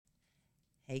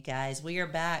Hey guys, we are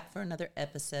back for another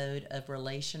episode of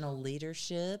Relational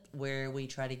Leadership, where we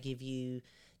try to give you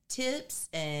tips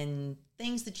and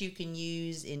things that you can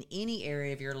use in any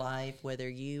area of your life, whether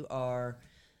you are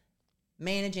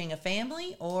managing a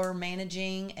family or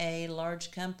managing a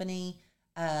large company.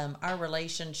 Our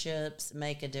relationships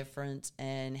make a difference,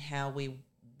 and how we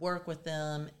work with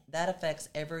them, that affects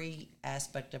every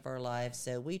aspect of our lives.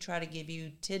 So we try to give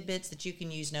you tidbits that you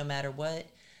can use no matter what.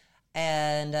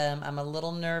 And I'm a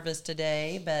little nervous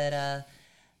today, but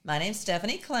my name's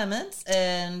Stephanie Clements,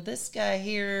 and this guy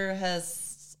here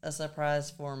has a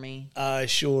surprise for me. I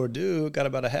sure do. Got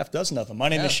about a half dozen of them. My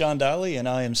name is Sean Daly, and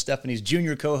I am Stephanie's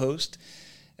junior co-host,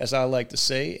 as I like to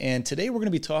say. And today we're going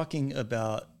to be talking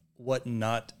about what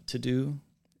not to do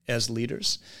as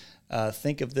leaders.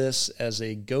 Think of this as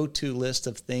a go-to list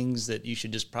of things that you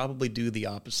should just probably do the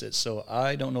opposite. So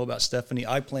I don't know about Stephanie.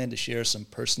 I plan to share some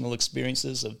personal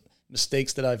experiences of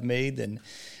mistakes that I've made, and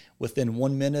within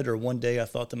 1 minute or one day I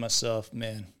thought to myself,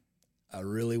 man, I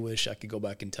really wish I could go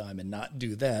back in time and not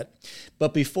do that.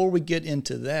 But before we get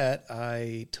into that,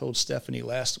 I told Stephanie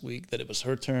last week that it was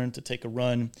her turn to take a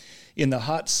run in the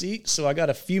hot seat. So I got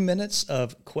a few minutes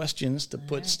of questions to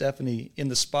put Stephanie in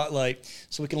the spotlight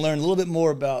so we can learn a little bit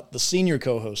more about the senior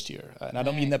co-host here. And I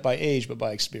don't mean that by age, but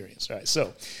by experience. All right,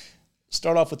 so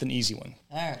start off with an easy one.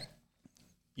 All right.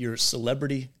 Your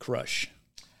celebrity crush.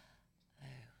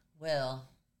 Well,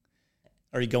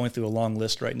 are you going through a long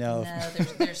list right now? no,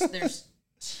 there's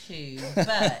two,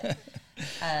 but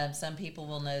some people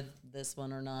will know this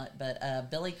one or not.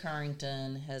 But Billy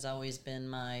Currington has always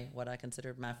been what I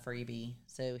consider my freebie.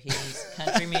 So he's a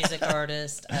country music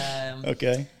artist.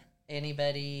 Okay.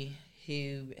 Anybody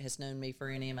who has known me for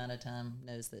any amount of time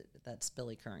knows that's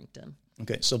Billy Currington.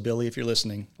 Okay, so Billy, if you're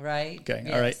listening. Right. Okay,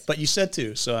 yes. All right. But you said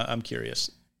two, so I'm curious.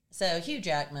 So Hugh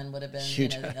Jackman would have been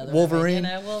the other Wolverine.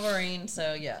 One, Wolverine.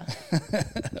 So yeah.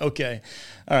 Okay,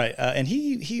 all right. And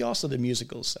he also did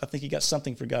musicals. I think he got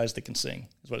something for guys that can sing.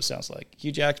 Is what it sounds like.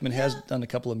 Hugh Jackman has done a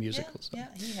couple of musicals. Yeah,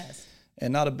 he has.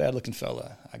 And not a bad looking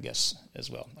fella, I guess,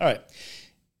 as well. All right.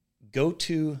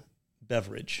 Go-to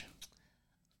beverage.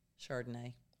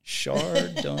 Chardonnay.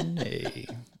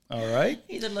 All right.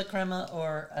 Either La Crema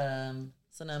or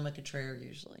Sonoma-Cutrer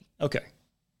usually. Okay.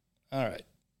 All right.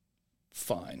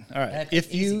 Fine. All right. Okay,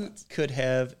 if you could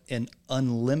have an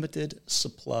unlimited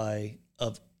supply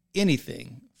of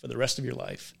anything for the rest of your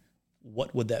life,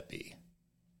 what would that be?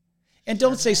 And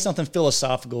don't say something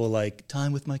philosophical like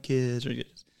time with my kids or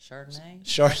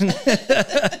Chardonnay.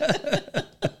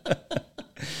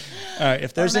 All right.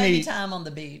 If there's any time on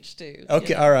the beach too.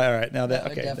 Okay. All right. Now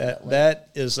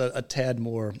that is a tad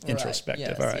more introspective.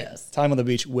 Yes, all right. Yes. Time on the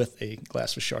beach with a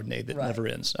glass of Chardonnay that never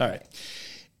ends. All right.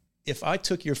 If I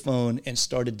took your phone and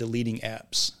started deleting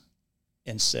apps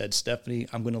and said, Stephanie,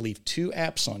 I'm going to leave 2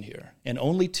 apps on here and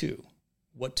only 2,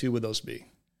 what 2 would those be?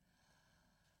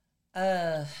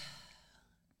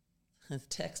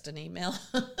 Text and email.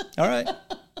 All right.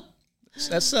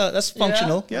 That's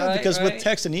functional. Yeah, because with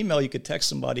text and email, you could text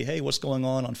somebody, hey, what's going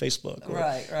on Facebook? Or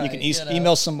right. You can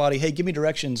email somebody, hey, give me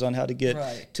directions on how to get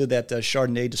to that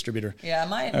Chardonnay distributor. Yeah, it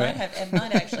might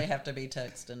actually have to be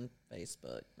text and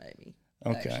Facebook, maybe.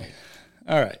 Okay. Actually.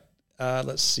 All right.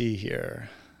 Let's see here.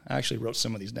 I actually wrote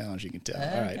some of these down, as you can tell.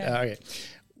 Okay. All right. All right.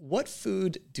 What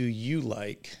food do you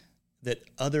like that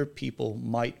other people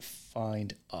might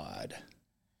find odd?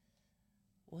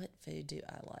 What food do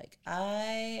I like?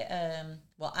 I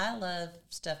love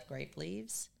stuffed grape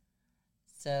leaves.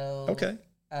 So okay.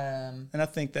 And I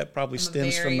think that probably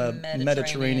stems from a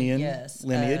Mediterranean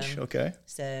lineage. Okay.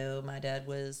 So my dad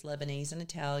was Lebanese and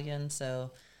Italian, so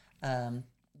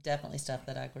definitely stuff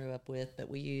that I grew up with. But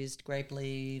we used grape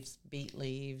leaves, beet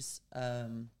leaves,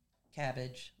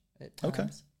 cabbage at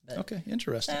times. Okay,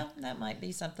 interesting. So that might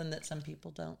be something that some people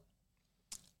don't.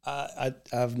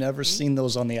 I've never seen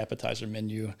those on the appetizer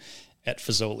menu at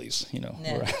Fazoli's, No,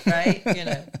 right?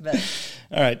 But.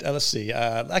 All right, let's see.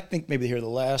 I think maybe here the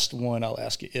last one I'll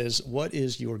ask you is, what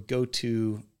is your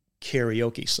go-to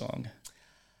karaoke song?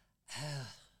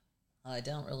 I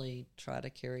don't really try to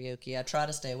karaoke. I try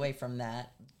to stay away from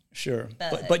that. Sure.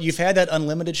 But you've had that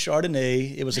unlimited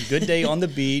Chardonnay. It was a good day on the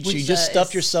beach. You just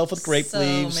stuffed yourself with grape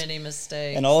leaves. So many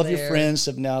mistakes. And all of your friends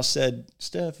have now said,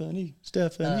 Stephanie.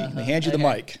 And they hand you the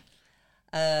mic.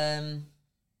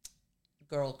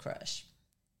 Girl Crush.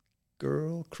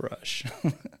 Girl Crush.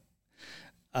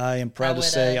 I am proud to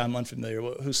say I'm unfamiliar.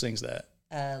 Who sings that?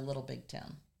 Little Big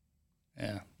Town.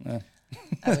 Yeah.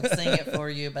 I would sing it for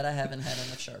you, but I haven't had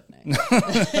enough Chardonnay.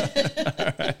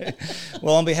 All right.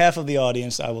 Well, on behalf of the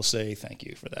audience, I will say thank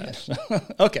you for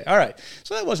that. Okay, all right.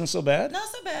 So that wasn't so bad. Not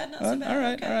so bad. Not so bad. All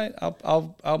right, okay. all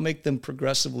right. I'll make them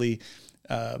progressively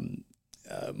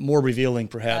more revealing,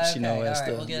 perhaps. Okay, As all right,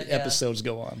 the we'll get, episodes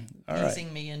go on. All right.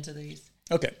 Easing me into these.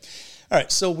 Okay. All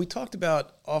right. So we talked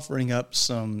about offering up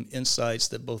some insights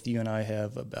that both you and I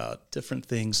have about different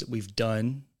things that we've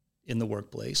done in the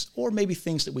workplace, or maybe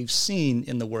things that we've seen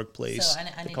in the workplace So I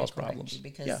that need cause to correct problems. you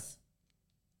because Yeah.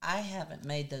 I haven't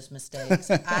made those mistakes.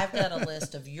 I've got a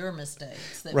list of your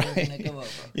mistakes that we're going to go over.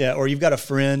 Yeah, or you've got a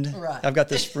friend. Right. I've got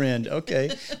this friend.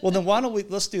 Okay. Well, then why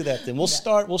don't let's do that then. We'll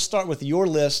start with your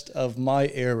list of my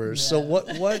errors. So what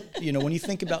when you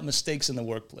think about mistakes in the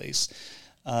workplace,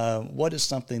 what is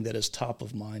something that is top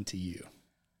of mind to you?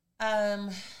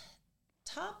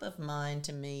 Top of mind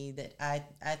to me that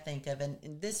I think of, and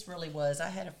this really was, I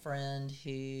had a friend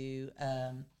who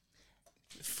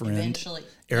eventually,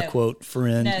 quote,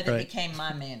 friend. No, that right. became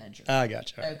my manager. I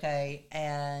gotcha. Okay,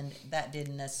 and that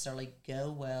didn't necessarily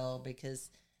go well because,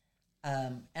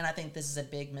 and I think this is a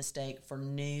big mistake for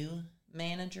new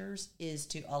managers, is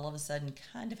to all of a sudden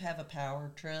kind of have a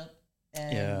power trip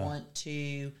and want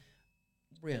to,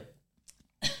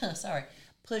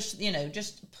 push,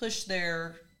 just push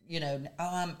their,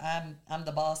 I'm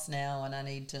the boss now and I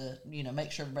need to,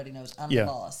 make sure everybody knows I'm the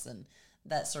boss and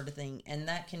that sort of thing. And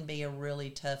that can be a really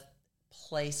tough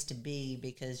place to be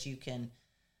because you can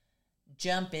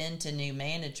jump into new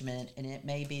management and it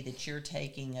may be that you're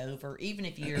taking over, even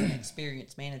if you're an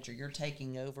experienced manager, you're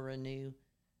taking over a new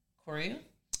crew.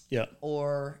 Yeah.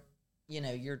 Or,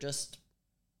 you're just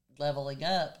leveling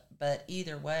up. But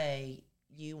either way,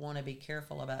 you want to be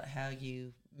careful about how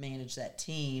you manage that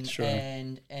team. Sure.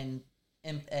 and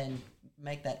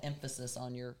make that emphasis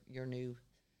on your new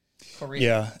career.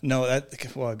 Yeah, no,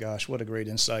 well, gosh, what a great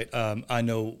insight. I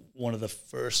know one of the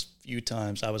first few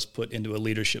times I was put into a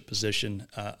leadership position,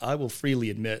 I will freely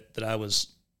admit that I was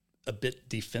a bit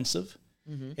defensive.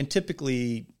 Mm-hmm. And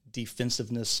typically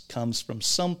defensiveness comes from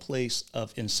some place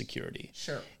of insecurity.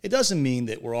 Sure. It doesn't mean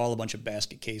that we're all a bunch of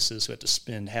basket cases who have to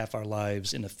spend half our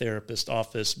lives in a therapist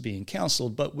office being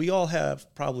counseled, but we all have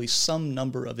probably some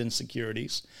number of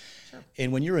insecurities. Sure.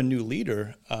 And when you're a new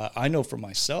leader, I know for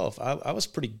myself, I was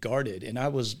pretty guarded and I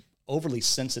was overly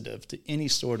sensitive to any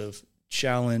sort of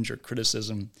challenge or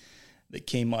criticism that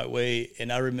came my way.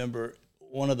 And I remember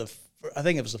I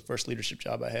think it was the first leadership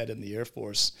job I had in the Air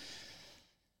Force.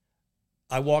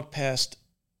 I walked past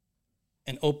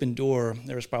an open door.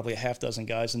 There was probably a half dozen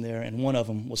guys in there, and one of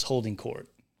them was holding court,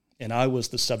 and I was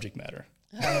the subject matter.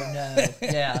 Oh, no.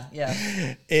 Yeah.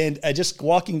 And just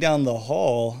walking down the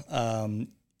hall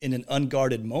in an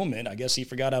unguarded moment, I guess he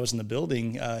forgot I was in the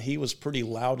building. He was pretty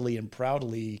loudly and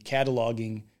proudly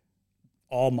cataloging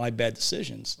all my bad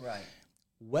decisions. Right.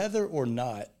 Whether or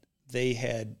not they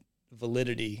had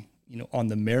validity, on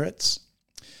the merits,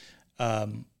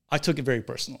 I took it very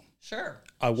personal. Sure.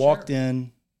 I walked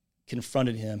in,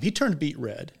 confronted him. He turned beet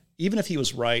red. Even if he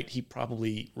was right, he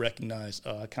probably recognized,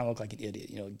 I kind of look like an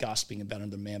idiot, gossiping about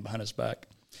another man behind his back.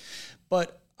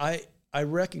 But I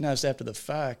recognized after the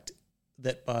fact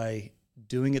that by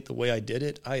doing it the way I did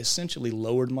it, I essentially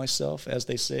lowered myself, as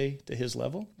they say, to his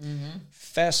level. Mm-hmm.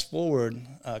 Fast forward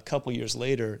a couple years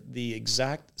later, the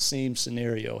exact same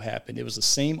scenario happened. It was the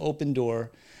same open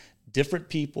door, different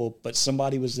people, but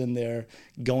somebody was in there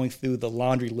going through the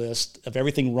laundry list of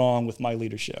everything wrong with my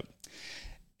leadership.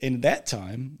 In that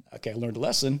time, I learned a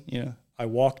lesson. I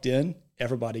walked in,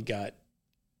 everybody got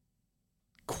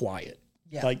quiet.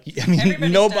 Yeah.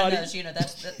 Everybody's nobody. Knows,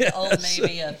 that's the old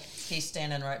Navy of he's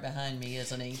standing right behind me,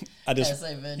 isn't he?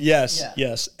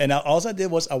 Yes. And all I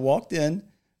did was I walked in,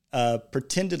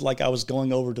 pretended like I was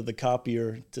going over to the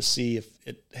copier to see if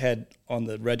it had on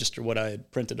the register what I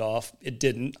had printed off. It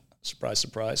didn't. Surprise,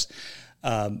 surprise.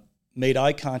 Made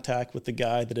eye contact with the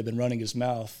guy that had been running his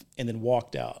mouth and then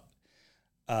walked out.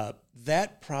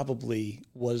 That probably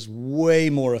was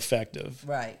way more effective.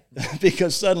 Right.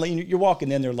 Because suddenly you're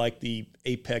walking in there like the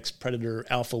apex predator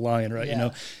alpha lion, right?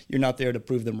 Yeah. You're not there to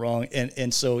prove them wrong.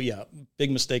 And so, big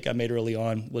mistake I made early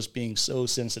on was being so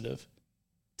sensitive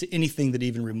to anything that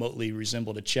even remotely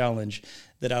resembled a challenge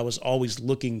that I was always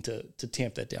looking to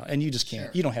tamp that down. And you just can't.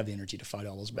 Sure. You don't have the energy to fight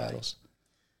all those battles. Right.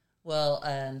 Well,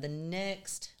 the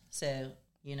next, so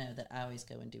that I always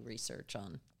go and do research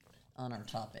on our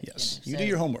topic. Yes, you do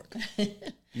your homework.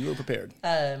 You were prepared.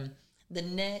 The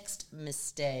next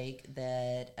mistake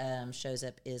that shows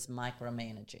up is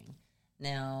micromanaging.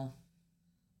 Now,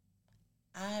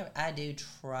 I do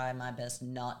try my best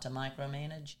not to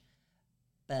micromanage,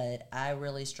 but I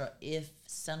really if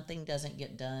something doesn't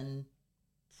get done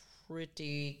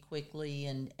pretty quickly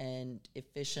and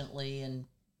efficiently and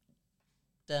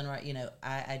done right,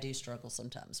 I do struggle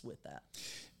sometimes with that.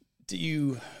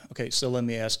 Okay, so let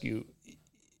me ask you,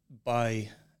 by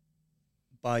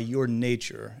your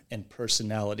nature and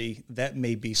personality, that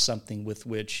may be something with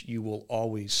which you will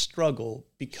always struggle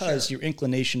because your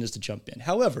inclination is to jump in.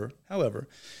 However,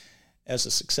 as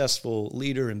a successful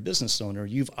leader and business owner,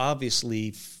 you've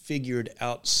obviously figured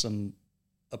out some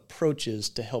approaches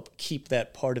to help keep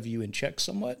that part of you in check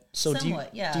somewhat. So do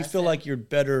you feel like you're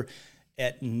better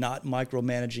at not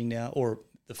micromanaging now, or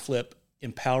the flip,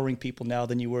 empowering people now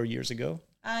than you were years ago?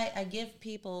 I give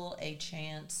people a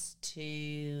chance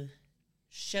to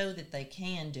show that they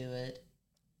can do it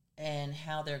and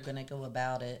how they're going to go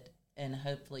about it. And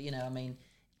hopefully,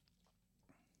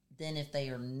 then if they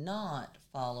are not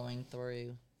following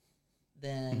through,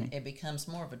 then it becomes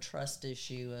more of a trust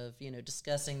issue of,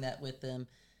 discussing that with them.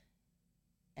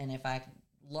 And if I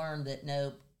learn that,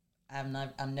 nope,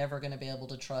 I'm never going to be able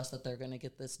to trust that they're going to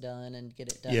get this done and get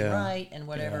it done right and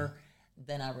whatever,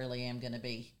 then I really am going to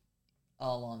be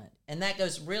all on it. And that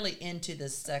goes really into the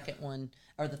second one,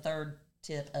 or the third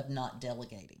tip, of not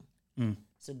delegating.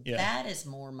 So that is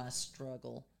more my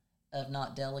struggle, of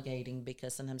not delegating,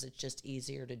 because sometimes it's just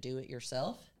easier to do it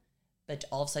yourself, but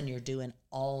all of a sudden you're doing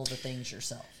all the things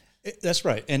yourself. That's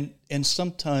right. And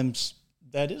sometimes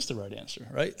that is the right answer,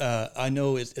 right? I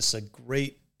know it's a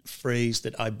great phrase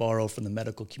that I borrow from the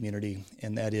medical community,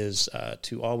 and that is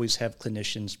to always have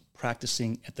clinicians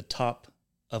practicing at the top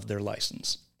of their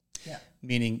license. Yeah.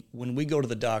 Meaning, when we go to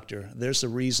the doctor, there's a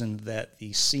reason that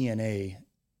the CNA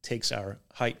takes our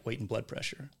height, weight, and blood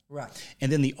pressure. Right.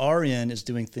 And then the RN is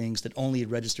doing things that only a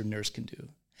registered nurse can do.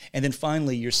 And then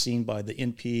finally, you're seen by the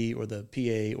NP or the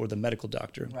PA or the medical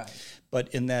doctor. Right. But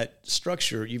in that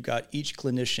structure, you've got each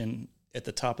clinician at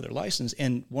the top of their license.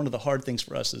 And one of the hard things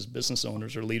for us as business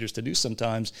owners or leaders to do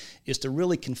sometimes is to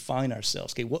really confine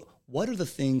ourselves. Okay, what are the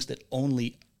things that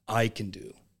only I can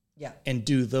do? Yeah. And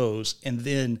do those, and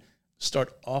then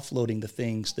start offloading the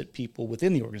things that people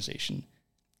within the organization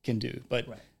can do. But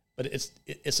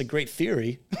it's a great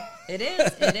theory. It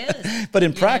is. But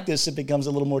in practice, it becomes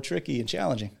a little more tricky and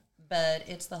challenging. But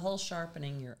it's the whole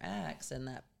sharpening your axe in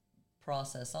that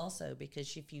process also,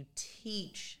 because if you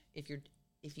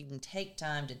can take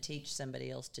time to teach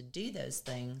somebody else to do those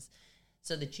things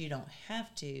so that you don't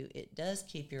have to, it does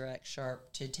keep your axe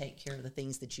sharp to take care of the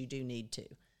things that you do need to.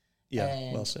 Yeah,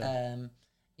 and, well said.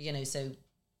 So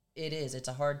it's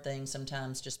a hard thing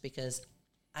sometimes, just because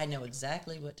I know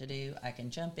exactly what to do. I can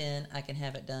jump in. I can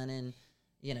have it done in,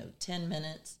 10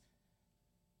 minutes.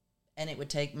 And it would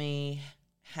take me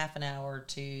half an hour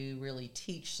to really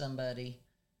teach somebody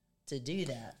to do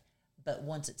that. But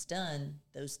once it's done,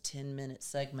 those 10-minute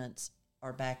segments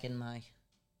are back in my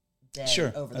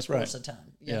day over the course of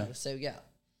time. So, yeah.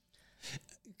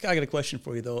 I got a question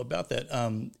for you, though, about that.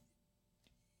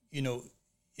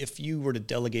 If you were to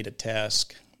delegate a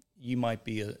task, you might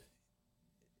be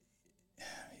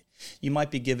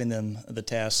giving them the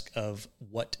task of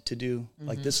what to do.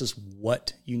 Like, this is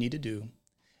what you need to do,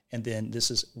 and then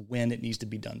this is when it needs to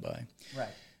be done by. Right.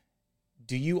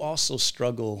 Do you also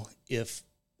struggle if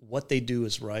what they do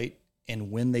is right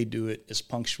and when they do it is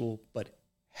punctual, but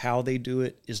how they do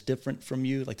it is different from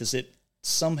you? Like, does it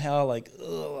somehow like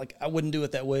I wouldn't do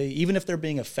it that way, even if they're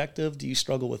being effective? Do you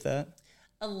struggle with that?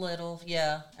 A little,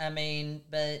 yeah.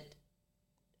 But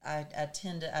I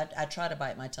tend to, I try to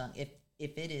bite my tongue. If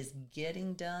it is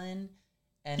getting done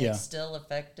and it's still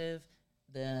effective,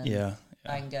 then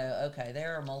I can go, okay,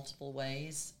 there are multiple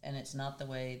ways, and it's not the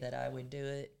way that I would do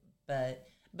it.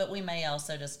 But we may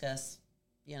also discuss,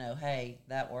 hey,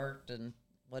 that worked and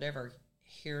whatever.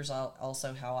 Here's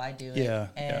also how I do it.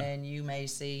 And you may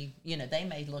see, they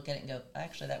may look at it and go,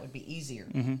 actually, that would be easier.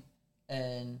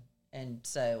 And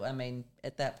so,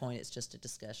 at that point, it's just a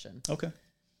discussion. Okay.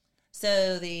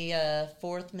 So the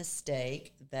fourth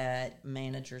mistake that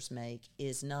managers make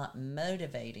is not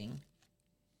motivating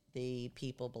the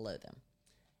people below them.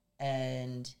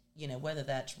 And, whether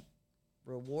that's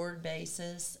reward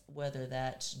basis, whether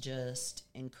that's just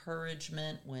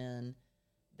encouragement when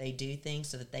they do things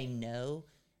so that they know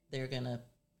they're going to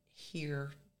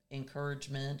hear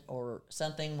encouragement or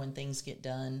something when things get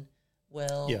done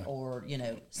well, or,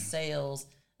 sales.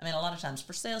 A lot of times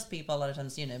for salespeople,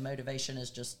 motivation is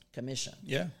just commission.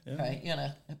 Yeah.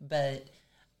 Right. But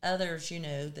others,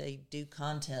 they do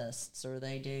contests, or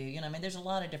they do, there's a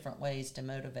lot of different ways to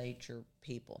motivate your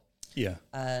people. Yeah.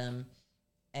 And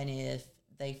if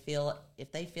they feel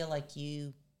like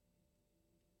you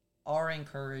are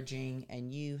encouraging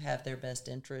and you have their best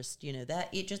interest, that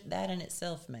in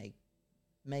itself may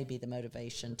may be the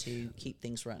motivation to keep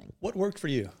things running. What worked for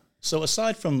you? So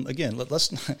aside from, again,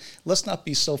 let's not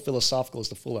be so philosophical as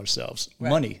to fool ourselves. Right.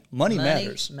 Money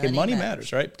matters. Money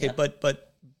matters, right? Okay, Yep.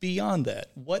 but beyond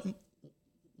that,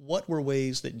 what were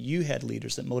ways that you had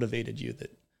leaders that motivated you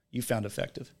that you found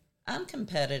effective? I'm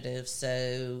competitive,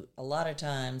 so a lot of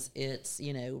times it's,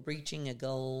 reaching a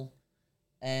goal,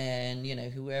 and,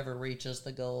 whoever reaches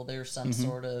the goal, there's some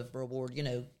sort of reward,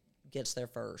 gets there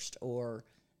first, or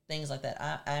things like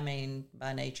that. I mean,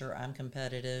 by nature, I'm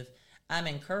competitive. I'm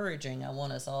encouraging. I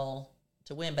want us all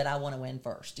to win, but I want to win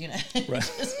first,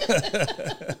 Right.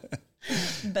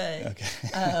 But,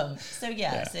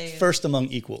 okay. So first among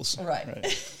equals. Right.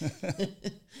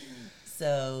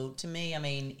 So to me, I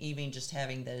mean, even just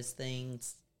having those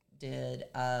things did,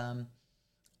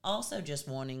 also just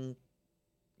wanting,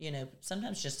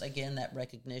 sometimes just, again, that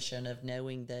recognition of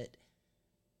knowing that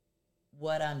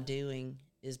what I'm doing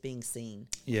is being seen.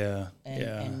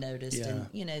 And noticed. Yeah.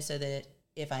 And, so that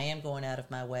if I am going out of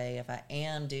my way, if I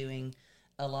am doing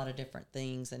a lot of different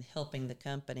things and helping the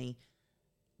company,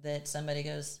 that somebody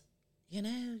goes,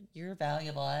 you're a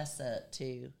valuable asset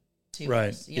to right.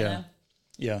 us, you know?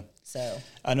 Yeah. So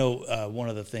I know one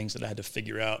of the things that I had to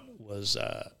figure out was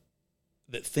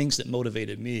that things that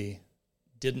motivated me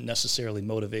didn't necessarily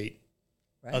motivate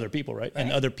other people, right?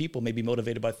 And other people may be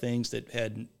motivated by things that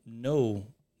had no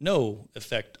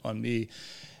effect on me.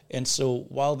 And so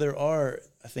while there are,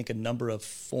 I think, a number of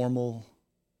formal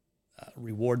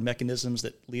reward mechanisms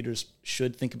that leaders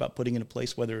should think about putting into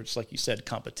place, whether it's, like you said,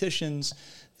 competitions,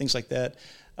 things like that,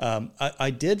 I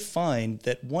did find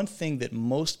that one thing that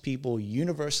most people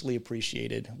universally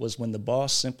appreciated was when the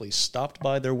boss simply stopped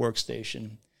by their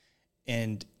workstation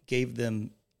and gave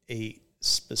them a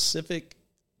specific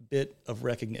bit of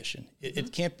recognition.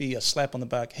 It can't be a slap on the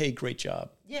back, hey, great job.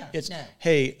 Yeah. It's,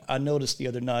 hey, I noticed the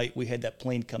other night we had that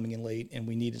plane coming in late and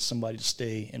we needed somebody to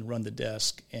stay and run the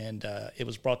desk. And it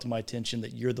was brought to my attention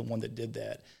that you're the one that did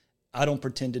that. I don't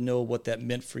pretend to know what that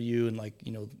meant for you and, like,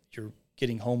 you're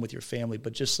getting home with your family,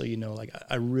 but just so you know, like,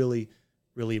 I really,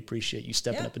 really appreciate you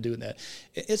stepping up and doing that.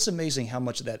 It's amazing how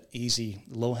much of that easy,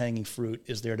 low-hanging fruit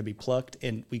is there to be plucked.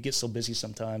 And we get so busy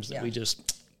sometimes that we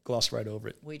just gloss right over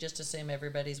it. We just assume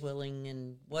everybody's willing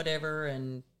and whatever,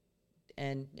 and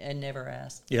never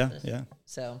ask. Yeah.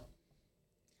 So,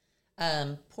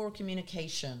 poor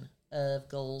communication of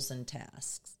goals and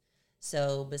tasks.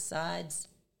 So besides,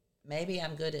 maybe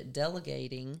I'm good at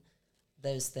delegating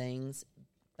those things,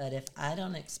 but if I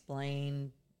don't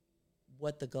explain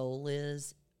what the goal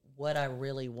is, what I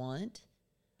really want,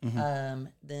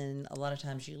 then a lot of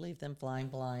times you leave them flying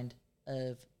blind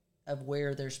of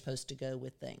where they're supposed to go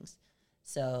with things.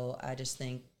 So I just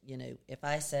think, if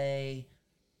I say,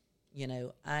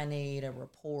 I need a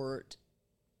report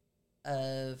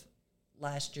of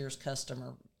last year's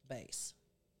customer base.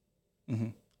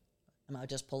 Am I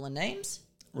just pulling names?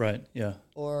 Right, yeah.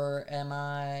 Or am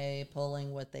I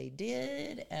pulling what they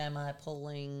did? Am I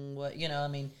pulling what,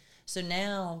 so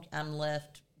now I'm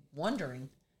left wondering,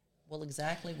 well,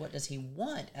 exactly what does he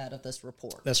want out of this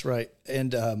report? That's right.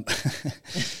 And,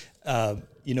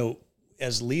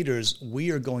 as leaders,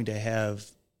 we are going to have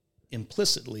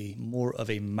implicitly more of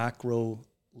a macro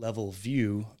level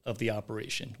view of the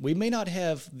operation. We may not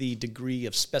have the degree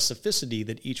of specificity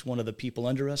that each one of the people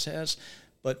under us has,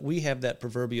 but we have that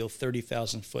proverbial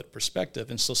 30,000 foot perspective.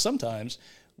 And so sometimes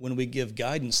when we give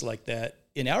guidance like that,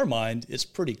 in our mind, it's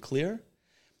pretty clear.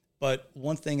 But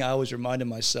one thing I always reminded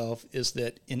myself is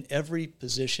that in every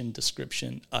position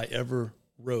description I ever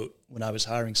wrote when I was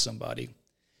hiring somebody,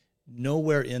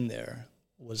 nowhere in there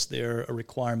was there a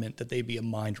requirement that they be a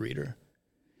mind reader.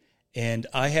 And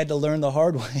I had to learn the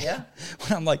hard way. Yeah.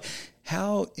 When I'm like,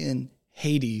 how in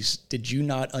Hades did you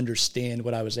not understand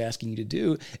what I was asking you to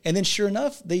do? And then sure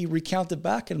enough, they recounted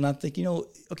back, and I'm thinking,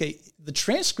 okay, the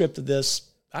transcript of this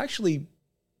actually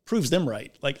proves them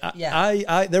right. Like,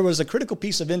 I there was a critical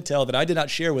piece of intel that I did not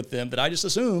share with them that I just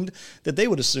assumed that they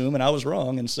would assume, and I was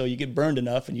wrong. And so you get burned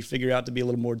enough and you figure out to be a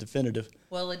little more definitive.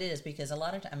 Well, it is, because a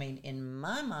lot of times, in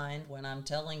my mind, when I'm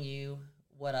telling you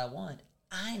what I want,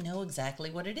 I know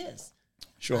exactly what it is.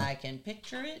 Sure. I can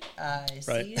picture it. I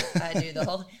see it. I do the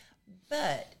whole thing.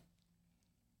 But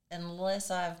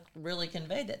unless I've really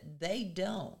conveyed that, they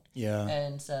don't. Yeah.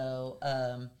 And so,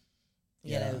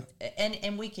 you know,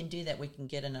 and we can do that. We can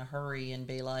get in a hurry and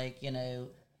be like,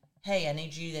 hey, I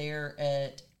need you there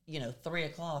at,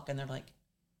 3:00. And they're like,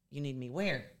 you need me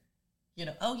where?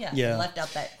 Oh yeah. Yeah. Left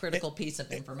out that critical piece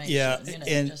of information. Yeah.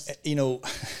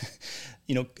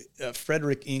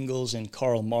 Frederick Engels and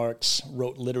Karl Marx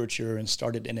wrote literature and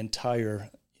started an entire,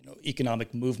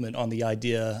 economic movement on the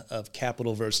idea of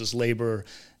capital versus labor,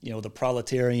 the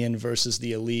proletarian versus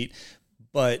the elite.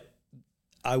 But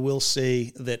I will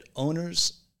say that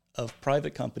owners of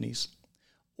private companies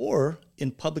or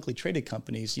in publicly traded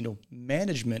companies,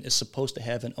 management is supposed to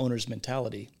have an owner's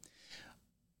mentality,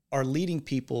 are leading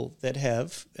people that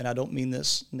have, and I don't mean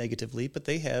this negatively, but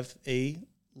they have a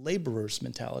laborer's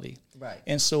mentality. Right.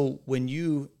 And so when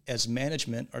you, as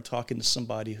management, are talking to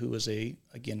somebody who is I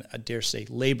dare say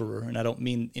laborer, and I don't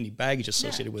mean any baggage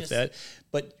associated with that,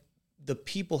 but the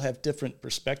people have different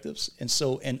perspectives. And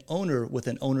so an owner with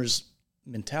an owner's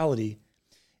mentality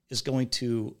is going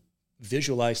to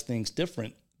visualize things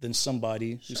different than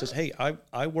somebody who says, hey,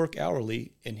 I work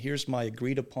hourly and here's my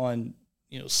agreed upon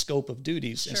scope of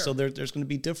duties. And so there's going to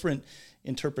be different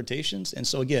interpretations. And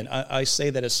so again, I say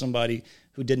that as somebody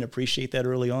who didn't appreciate that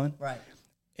early on. Right.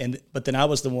 But then I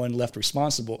was the one left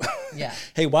responsible. Yeah.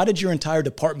 Hey, why did your entire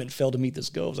department fail to meet this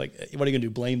goal? I was like, what are you going to do?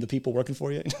 Blame the people working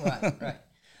for you? Right.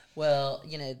 Well,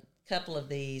 a couple of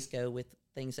these go with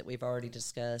things that we've already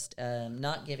discussed.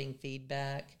 Not giving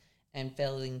feedback and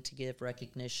failing to give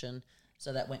recognition.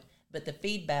 So that but the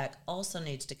feedback also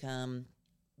needs to come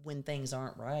when things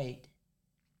aren't right.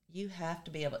 You have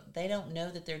to be able, they don't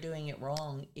know that they're doing it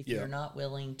wrong if you're not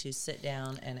willing to sit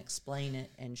down and explain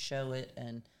it and show it.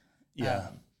 And,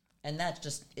 and that's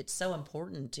just, it's so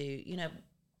important to,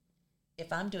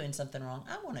 if I'm doing something wrong,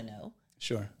 I want to know.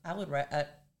 Sure. I would,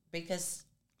 because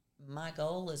my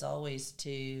goal is always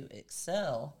to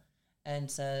excel.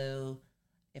 And so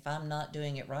if I'm not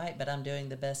doing it right, but I'm doing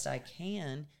the best I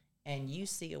can, and you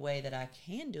see a way that I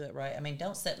can do it right,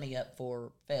 don't set me up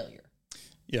for failure.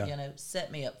 Yeah.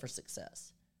 Set me up for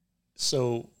success.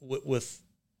 So with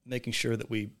making sure that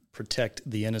we protect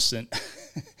the innocent,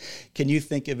 can you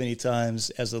think of any times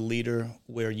as a leader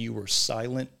where you were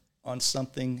silent on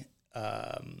something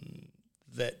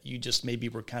that you just maybe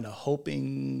were kind of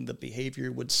hoping the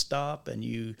behavior would stop and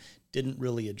you didn't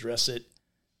really address it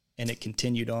and it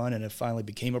continued on and it finally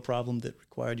became a problem that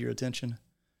required your attention?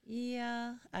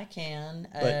 Yeah, I can.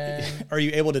 But are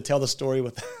you able to tell the story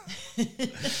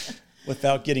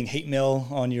without getting hate mail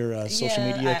on your social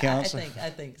media accounts? I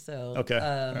think so. Okay.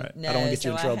 All right. No, I don't want to get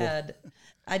you in trouble.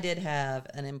 I did have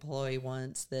an employee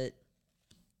once that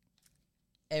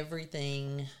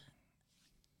everything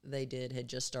they did had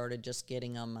just started just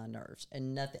getting on my nerves,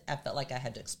 and nothing. I felt like I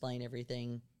had to explain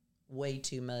everything way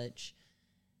too much,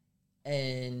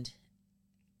 and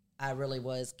I really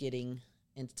was getting,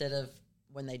 instead of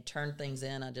when they'd turn things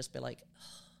in, I'd just be like,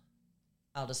 oh,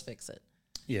 I'll just fix it.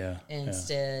 Yeah.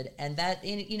 Instead, and that,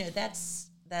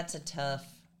 that's a tough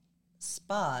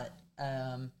spot.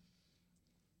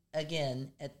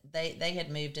 Again, they had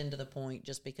moved into the point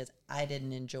just because I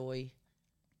didn't enjoy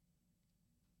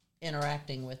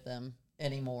interacting with them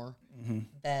anymore,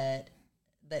 that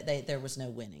there was no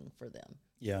winning for them.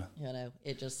 Yeah.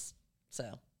 It just,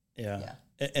 so. Yeah.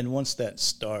 And once that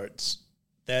starts,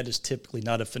 that is typically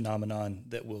not a phenomenon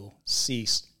that will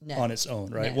cease on its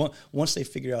own, right? No. Once they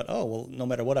figure out, oh, well, no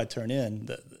matter what I turn in,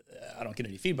 I don't get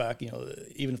any feedback,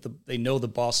 even if they know the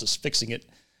boss is fixing it,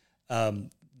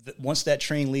 once that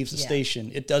train leaves the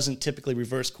station, it doesn't typically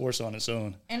reverse course on its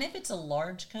own. And if it's a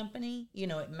large company,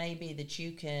 it may be that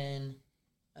you can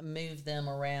move them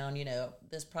around.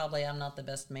 I'm not the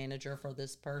best manager for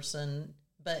this person,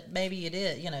 but maybe it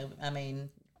is,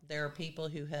 there are people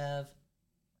who have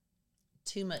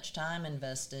too much time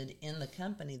invested in the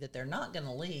company that they're not going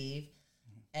to leave,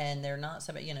 and they're not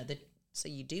somebody, so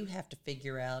you do have to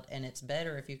figure out, and it's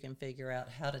better if you can figure out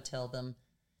how to tell them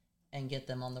and get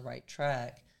them on the right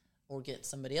track, or get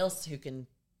somebody else who can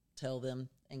tell them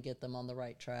and get them on the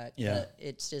right track. Yeah. But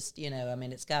it's just,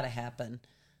 it's got to happen.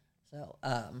 So,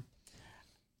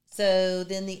 so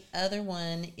then the other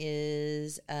one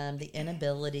is the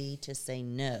inability to say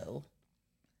no.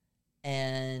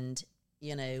 And,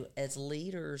 as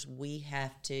leaders, we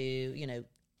have to,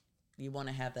 you want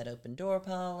to have that open door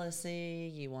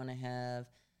policy. You want to have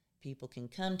people can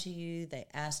come to you. They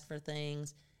ask for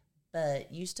things,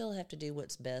 but you still have to do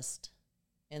what's best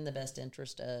in the best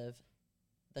interest of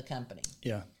the company.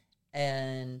 Yeah.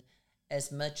 And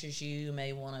as much as you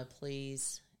may want to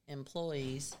please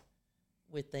employees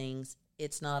with things,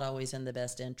 it's not always in the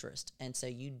best interest. And so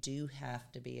you do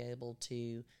have to be able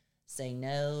to say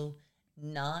no,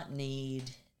 not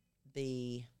need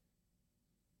the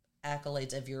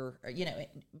accolades of your,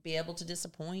 be able to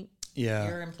disappoint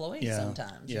your employees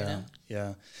sometimes.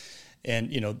 Yeah.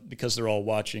 And, because they're all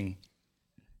watching,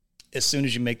 as soon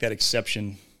as you make that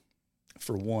exception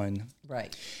for one,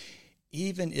 right,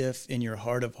 even if in your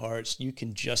heart of hearts you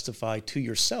can justify to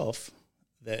yourself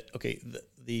that, okay,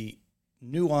 the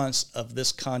nuance of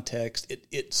this context,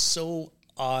 it's so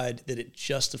odd that it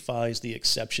justifies the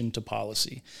exception to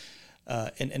policy.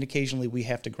 And occasionally we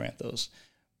have to grant those.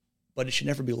 But it should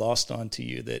never be lost on to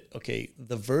you that, okay,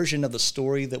 the version of the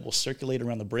story that will circulate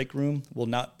around the break room will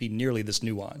not be nearly this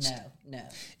nuanced. No.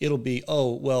 It'll be,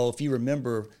 oh, well, if you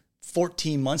remember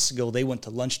 14 months ago, they went to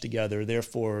lunch together.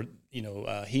 Therefore,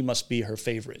 he must be her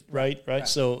favorite, right?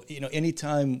 So,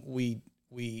 anytime we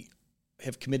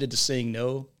have committed to saying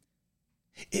no,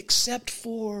 except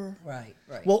for, right.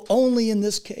 Well, only in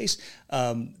this case,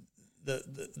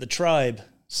 the tribe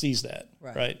sees that,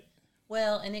 right?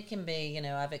 Well, and it can be,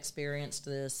 I've experienced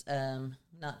this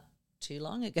not too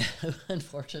long ago,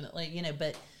 unfortunately,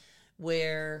 but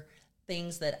where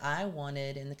things that I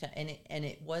wanted and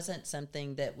it wasn't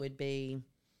something that would be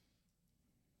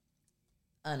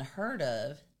unheard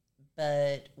of,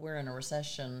 but we're in a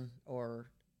recession or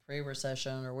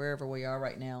pre-recession or wherever we are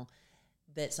right now,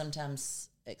 that sometimes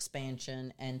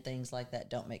expansion and things like that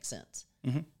don't make sense.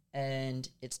 Mm-hmm. And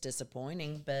it's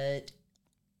disappointing, but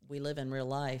we live in real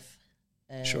life.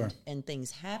 And things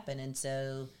happen. And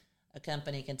so a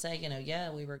company can say,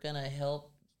 we were going to help,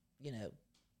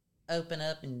 open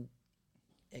up and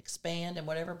expand and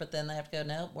whatever, but then they have to go,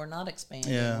 no, we're not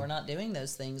expanding. Yeah. We're not doing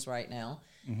those things right now.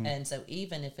 Mm-hmm. And so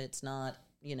even if it's not,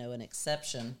 an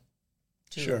exception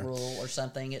to a rule or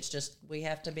something, it's just we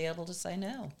have to be able to say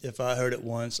no. If I heard it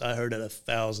once, I heard it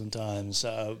 1,000 times.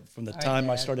 From the time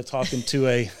I started talking to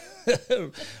a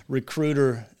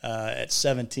recruiter at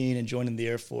 17 and joining the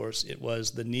Air Force, it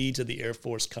was the needs of the Air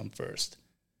Force come first.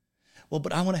 Well,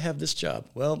 but I want to have this job.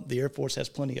 Well, the Air Force has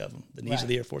plenty of them. The needs of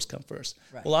the Air Force come first.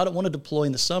 Right. Well, I don't want to deploy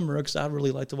in the summer because I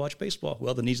really like to watch baseball.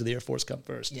 Well, the needs of the Air Force come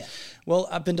first. Yeah. Well,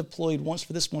 I've been deployed once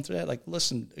for this, once for that. Like,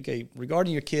 listen, okay,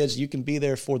 regarding your kids, you can be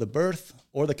there for the birth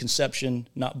or the conception,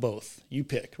 not both. You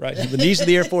pick, right? The needs of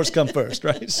the Air Force come first,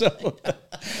 right? So,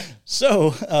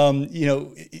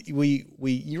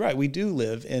 you're right, we do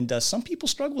live, and some people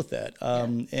struggle with that.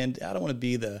 And I don't want to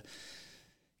be the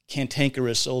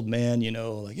cantankerous old man,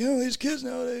 these kids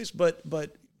nowadays, but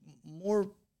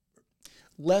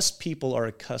less people are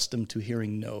accustomed to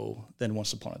hearing no than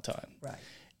once upon a time. Right.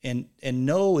 And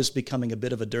no is becoming a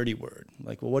bit of a dirty word.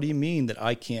 Like, well, what do you mean that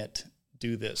I can't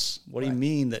do this? What do you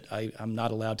mean that I'm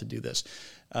not allowed to do this?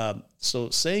 So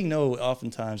saying no,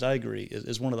 oftentimes, I agree,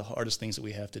 is one of the hardest things that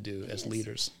we have to do as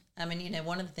leaders. I mean,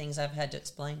 one of the things I've had to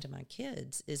explain to my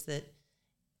kids is that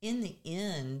in the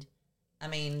end, I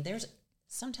mean,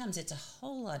 sometimes it's a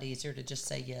whole lot easier to just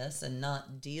say yes and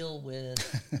not deal with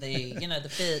the, the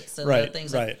fits and the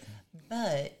things like that.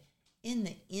 But in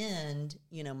the end,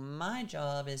 my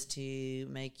job is to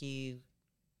make you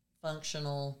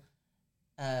functional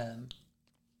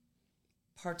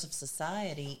parts of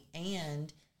society,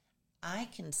 and I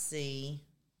can see,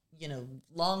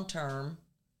 long term,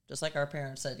 just like our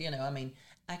parents said,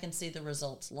 I can see the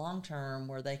results long term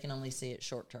where they can only see it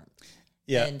short term.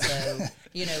 Yeah. And so,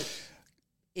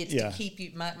 it's to keep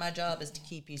you, my job is to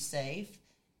keep you safe.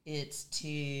 It's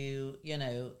to,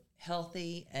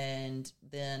 healthy, and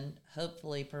then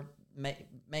hopefully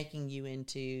making you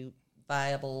into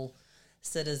viable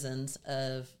citizens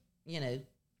of,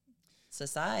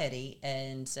 society.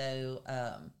 And so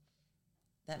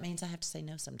that means I have to say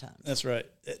no sometimes. That's right.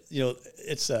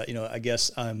 It's I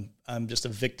guess I'm just a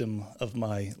victim of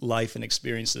my life and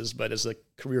experiences, but as a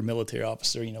career military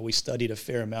officer, we studied a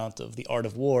fair amount of the art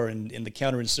of war, and in the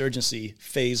counterinsurgency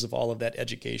phase of all of that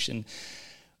education,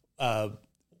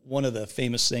 one of the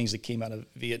famous things that came out of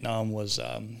Vietnam was,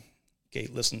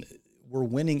 listen, we're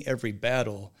winning every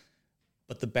battle,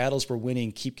 but the battles we're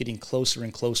winning keep getting closer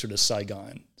and closer to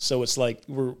Saigon. So it's like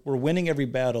we're winning every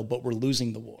battle, but we're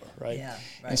losing the war, right? Yeah,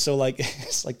 right. And so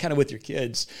it's like kind of with your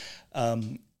kids.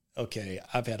 Okay,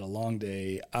 I've had a long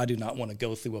day. I do not want to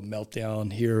go through a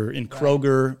meltdown here in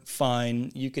Kroger.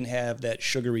 Fine, you can have that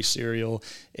sugary cereal,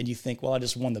 and you think, well, I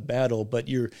just won the battle, but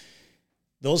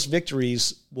those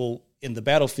victories will, in the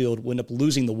battlefield, will end up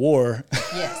losing the war.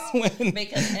 Yes,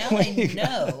 because now they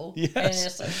know, and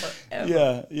it's like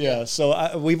forever. Yeah.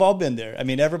 So we've all been there. I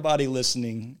mean, everybody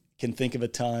listening can think of a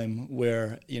time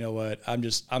where,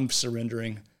 I'm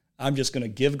surrendering. I'm just going to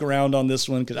give ground on this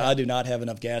one because I do not have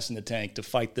enough gas in the tank to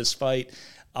fight this fight.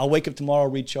 I'll wake up tomorrow,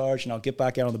 recharge, and I'll get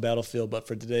back out on the battlefield. But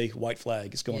for today, white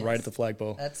flag. It's going right at the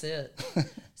flagpole. That's it.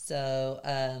 So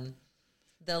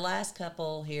the last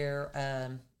couple here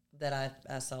that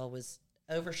I saw was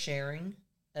oversharing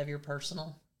of your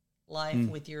personal life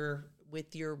with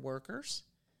your workers.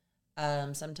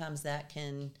 Sometimes that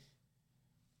can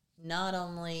not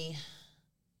only,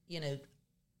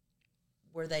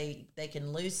 where they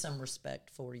can lose some respect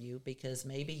for you because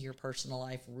maybe your personal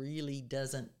life really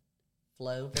doesn't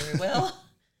flow very well.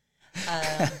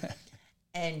 um,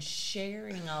 and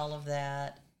sharing all of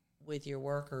that with your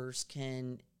workers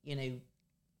can,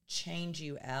 change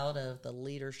you out of the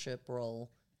leadership role,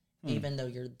 even though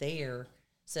you're there.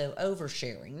 So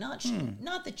oversharing,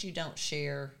 not that you don't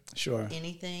share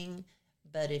anything,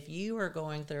 but if you are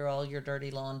going through all your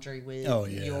dirty laundry with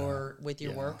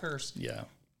your workers,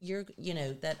 you're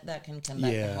that can come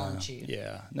back and haunt you.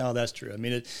 Yeah, no, that's true. I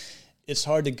mean, it's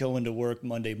hard to go into work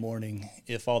Monday morning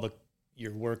if all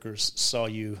your workers saw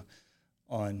you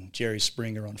on Jerry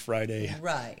Springer on Friday.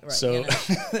 Right. So,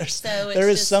 there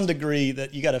is some degree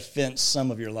that you got to fence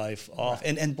some of your life off.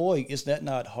 Right. And boy, is that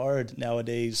not hard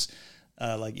nowadays.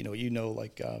 My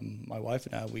wife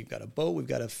and I, we've got a boat. We've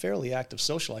got a fairly active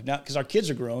social life now because our kids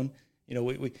are grown.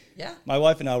 My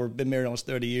wife and I we've been married almost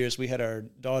 30 years. We had our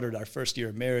daughter in our first year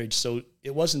of marriage. So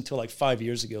it wasn't until like 5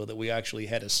 years ago that we actually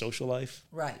had a social life.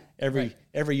 Right.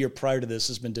 Every year prior to this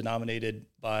has been denominated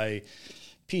by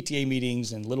PTA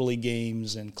meetings and Little League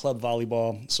games and club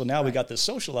volleyball. So now we got this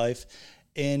social life,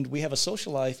 and we have a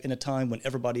social life in a time when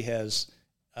everybody has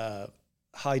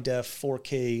high def,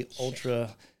 4K, ultra,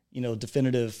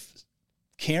 definitive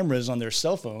cameras on their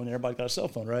cell phone. Everybody got a cell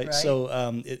phone, right? So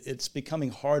it's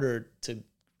becoming harder to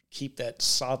keep that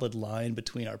solid line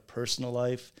between our personal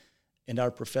life and our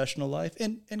professional life.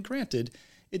 And granted,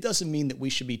 it doesn't mean that we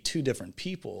should be two different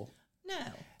people. No.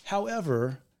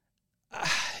 However,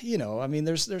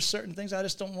 there's certain things I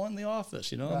just don't want in the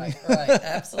office, Right,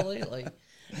 absolutely.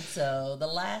 So the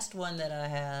last one that I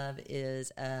have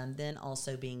is then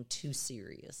also being too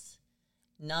serious,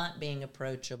 not being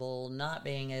approachable, not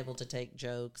being able to take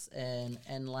jokes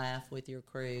and laugh with your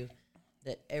crew,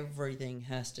 that everything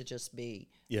has to just be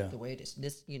the way it is.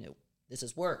 This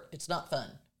is work. It's not fun.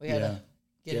 We got to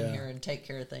get in here and take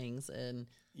care of things. And,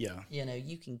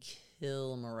 you can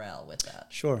kill morale with that.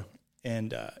 Sure.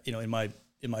 And, in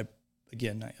my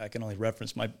again, I can only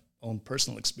reference my own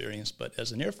personal experience, but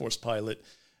as an Air Force pilot,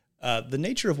 the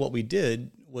nature of what we did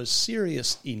was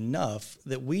serious enough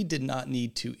that we did not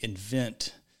need to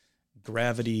invent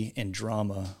gravity and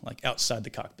drama like outside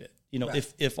the cockpit.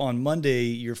 If on Monday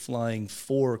you're flying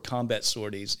 4 combat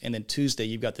sorties and then Tuesday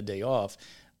you've got the day off,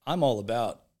 I'm all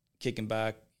about kicking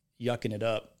back, yucking it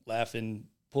up, laughing,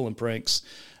 pulling pranks.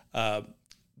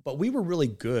 But we were really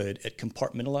good at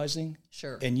compartmentalizing.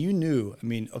 Sure. And you knew,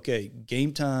 okay,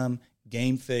 game time,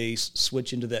 game face,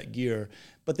 switch into that gear.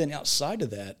 But then outside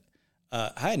of that,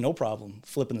 I had no problem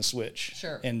flipping the switch.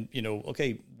 Sure. And,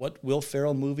 what Will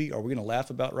Ferrell movie are we going to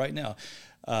laugh about right now?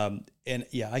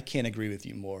 I can't agree with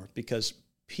you more, because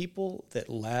people that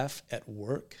laugh at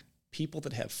work, people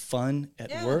that have fun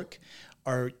at work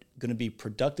are going to be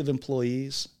productive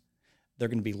employees. They're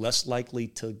going to be less likely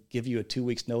to give you a 2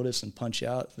 weeks notice and punch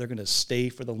out. They're going to stay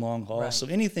for the long haul. Right. So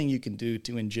anything you can do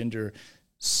to engender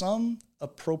some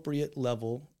appropriate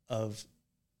level of,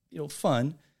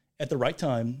 fun at the right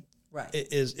time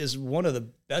is one of the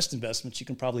best investments you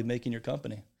can probably make in your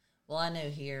company. Well, I know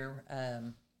here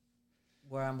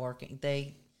where I'm working,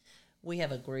 we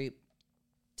have a group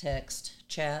text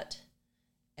chat,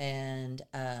 and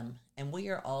we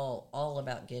are all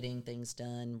about getting things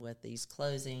done with these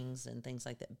closings and things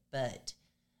like that. But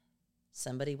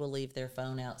somebody will leave their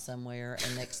phone out somewhere,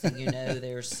 and next thing you know,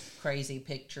 there's crazy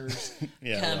pictures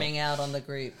coming out on the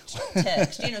group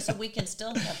text. So we can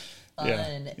still have fun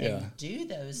and do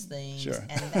those things,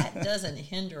 and that doesn't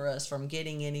hinder us from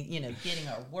getting getting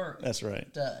our work. That's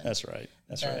right. Done. That's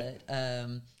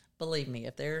right. Believe me,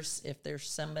 if there's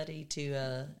somebody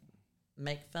to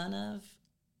make fun of,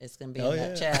 it's going to be in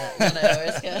that chat.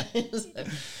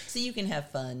 So you can have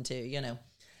fun too.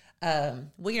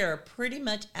 We are pretty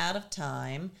much out of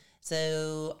time,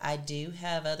 so I do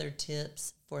have other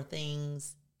tips for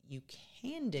things you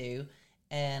can do,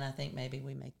 and I think maybe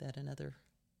we make that another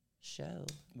show.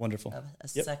 Wonderful. A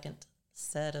second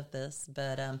set of this,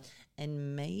 but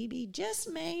and maybe, just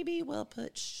maybe, we'll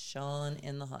put Sean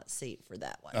in the hot seat for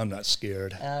that one. I'm not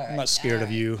scared. I'm not scared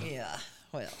of you. Yeah.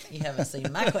 Well, you haven't seen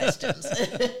my questions.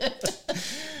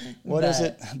 What is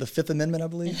it? The Fifth Amendment, I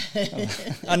believe.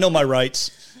 I know my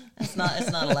rights. It's not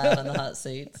allowed in the hot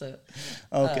seat. So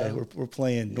okay, we're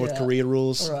playing North Korea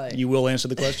rules. Right. You will answer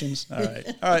the questions. All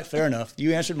right. Fair enough.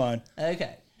 You answered mine.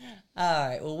 Okay. All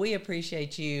right. Well, we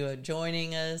appreciate you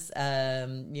joining us.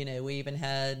 We even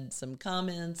had some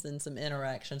comments and some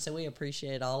interaction, so we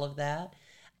appreciate all of that.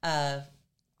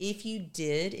 If you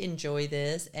did enjoy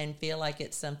this and feel like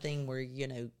it's something where,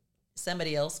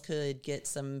 somebody else could get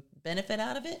some benefit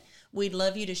out of it, we'd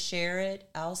love you to share it.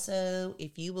 Also,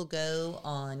 if you will go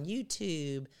on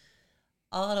YouTube,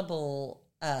 Audible,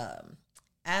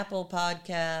 Apple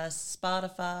Podcasts,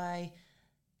 Spotify,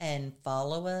 and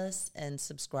follow us and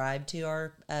subscribe to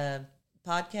our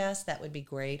podcast. That would be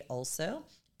great. Also,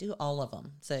 do all of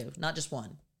them. So not just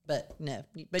one, but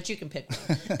you can pick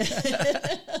one.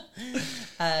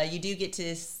 You do get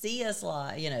to see us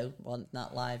live, well,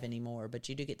 not live anymore, but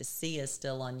you do get to see us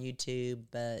still on YouTube.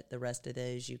 But the rest of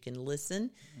those you can listen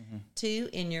to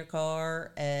in your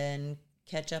car and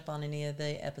catch up on any of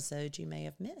the episodes you may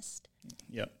have missed.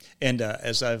 Yep. And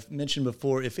as I've mentioned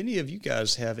before, if any of you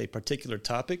guys have a particular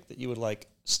topic that you would like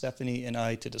Stephanie and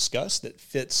I to discuss that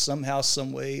fits somehow,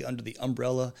 some way under the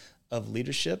umbrella of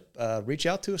leadership, reach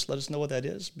out to us. Let us know what that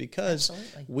is, because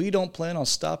we don't plan on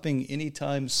stopping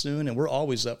anytime soon, and we're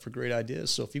always up for great ideas.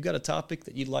 So if you've got a topic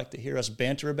that you'd like to hear us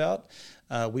banter about,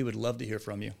 we would love to hear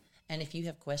from you. And if you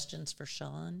have questions for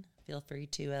Sean, feel free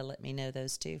to let me know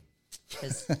those too,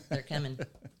 because they're coming.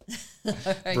 All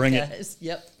right, Bring guys. It.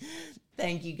 Yep.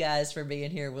 Thank you guys for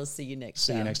being here. We'll see you next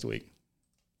time. See you next week.